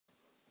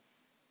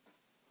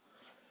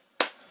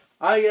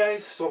Hi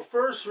guys, so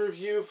first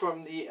review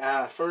from the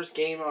first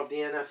game of the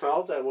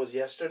NFL that was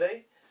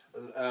yesterday.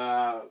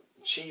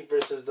 Chief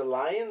versus the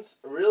Lions.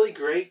 Really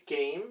great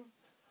game.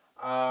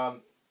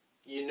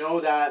 You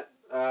know that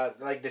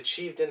like the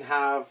Chief didn't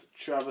have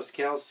Travis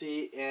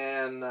Kelce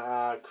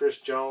and Chris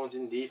Jones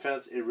in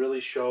defense. It really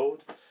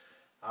showed.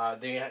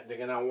 They're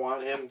gonna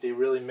want him. They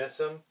really miss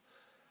him.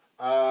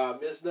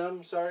 Miss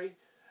them, sorry.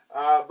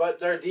 But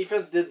their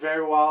defense did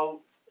very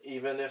well,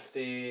 even if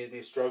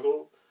they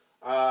struggled.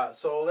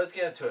 So let's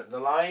get into it. The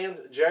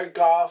Lions, Jared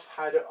Goff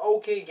had an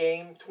okay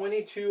game,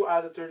 22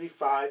 out of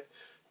 35,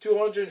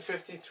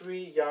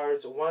 253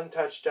 yards, 1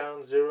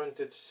 touchdown, 0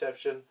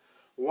 interception,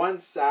 1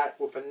 sack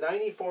with a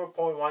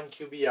 94.1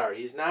 QBR.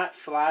 He's not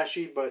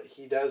flashy, but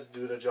he does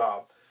do the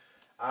job.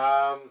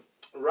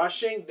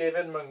 Rushing,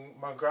 David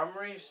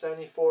Montgomery,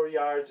 74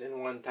 yards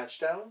and 1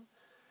 touchdown.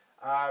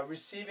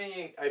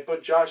 Receiving, I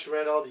put Josh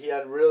Reynolds. He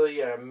had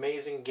really an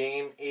amazing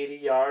game, 80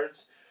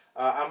 yards.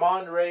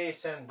 Amon-Ra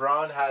St.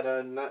 Brown had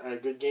a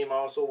good game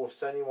also with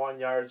 71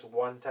 yards,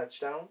 1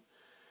 touchdown.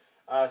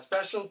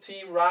 Special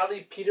team,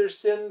 Riley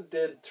Peterson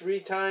did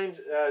 3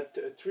 times.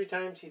 3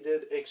 times he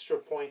did extra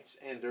points,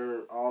 and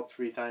they're all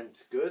 3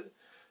 times good.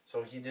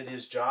 So he did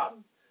his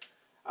job.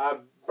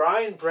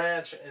 Brian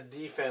Branch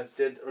defense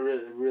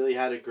really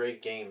had a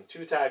great game.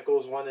 2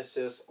 tackles, 1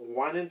 assist,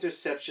 1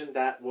 interception.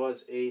 That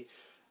was a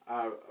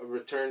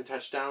return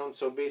touchdown.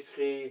 So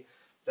basically,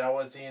 that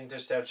was the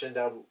interception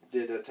that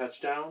did a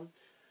touchdown.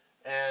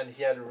 And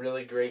he had a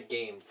really great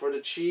game. For the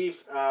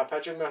Chief,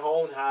 Patrick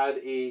Mahomes had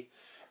a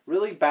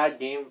really bad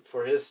game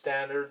for his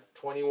standard.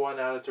 21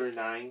 out of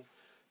 39.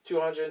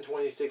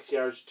 226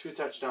 yards, 2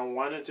 touchdowns,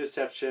 1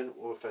 interception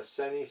with a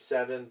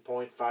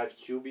 77.5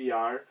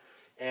 QBR.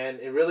 And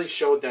it really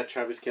showed that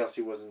Travis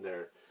Kelce wasn't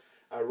there.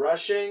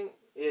 Rushing,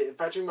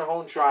 Patrick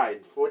Mahomes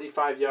tried.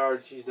 45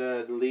 yards. He's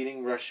the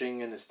leading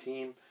rushing in his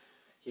team.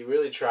 He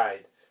really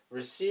tried.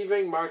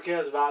 Receiving,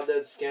 Marquez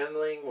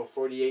Valdes-Scantling with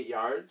 48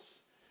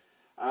 yards.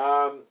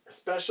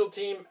 Special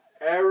team,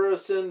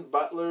 Harrison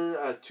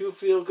Butker, 2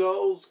 field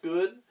goals,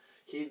 good.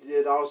 He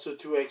did also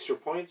 2 extra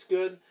points,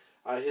 good.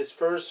 His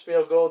first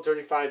field goal,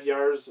 35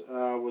 yards,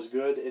 was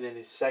good. And then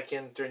his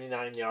second,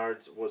 39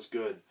 yards, was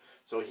good.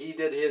 So he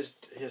did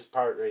his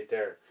part right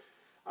there.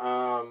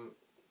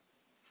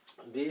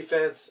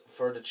 Defense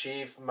for the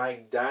Chief,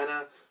 Mike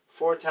Dana,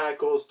 4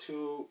 tackles,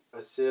 2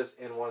 assists,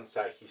 and 1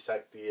 sack. He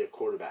sacked the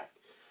quarterback.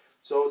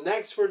 So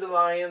next for the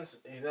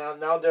Lions,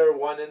 now they're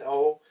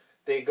 1-0.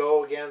 They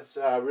go against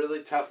a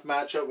really tough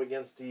matchup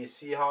against the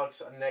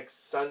Seahawks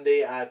next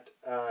Sunday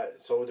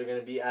so they're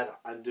going to be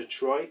at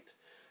Detroit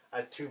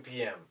at 2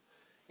 p.m.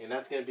 And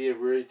that's going to be a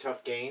really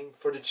tough game.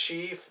 For the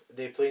Chief,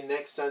 they play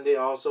next Sunday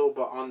also,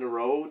 but on the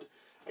road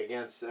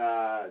against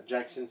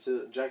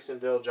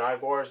Jacksonville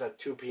Jaguars at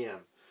 2 p.m.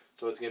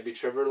 So it's going to be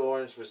Trevor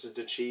Lawrence versus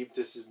the Chief.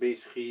 This is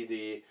basically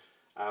the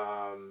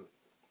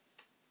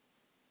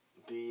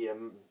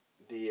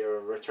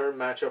return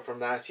matchup from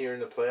last year in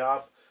the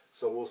playoff.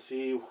 So we'll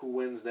see who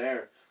wins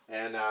there.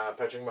 And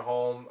Patrick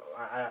Mahomes,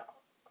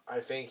 I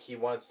think he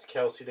wants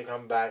Kelce to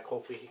come back.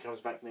 Hopefully he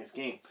comes back next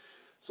game.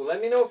 So let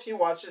me know if you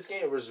watched this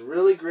game. It was a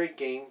really great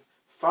game.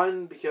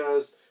 Fun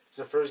because it's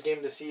the first game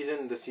of the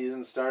season. The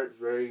season starts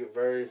very,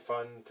 very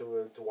fun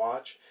to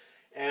watch.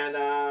 And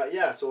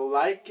yeah, so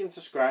like and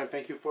subscribe.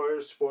 Thank you for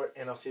your support.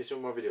 And I'll see you soon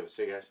in more videos.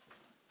 See you guys.